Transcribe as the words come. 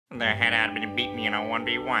The head admin beat me in a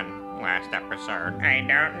 1v1 last episode. I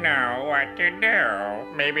don't know what to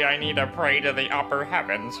do. Maybe I need to pray to the upper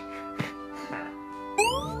heavens.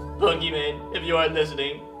 Boogeyman, if you are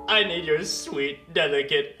listening, I need your sweet,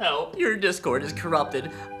 delicate help. Your Discord is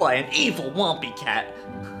corrupted by an evil Wompy cat,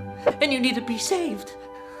 and you need to be saved.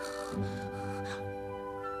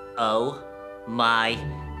 Oh my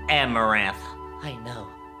amaranth. I know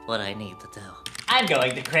what I need to do. I'm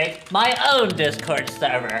going to create my own Discord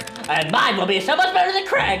server, and mine will be so much better than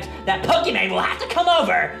Craig's that Pokemon will have to come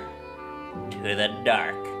over to the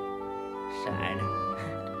dark side.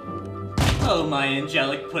 Oh, my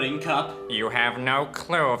angelic pudding cup. You have no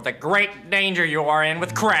clue of the great danger you are in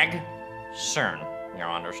with Craig. Soon, you'll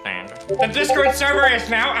understand. The Discord server is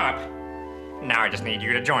now up. Now I just need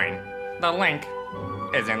you to join. The link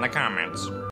is in the comments.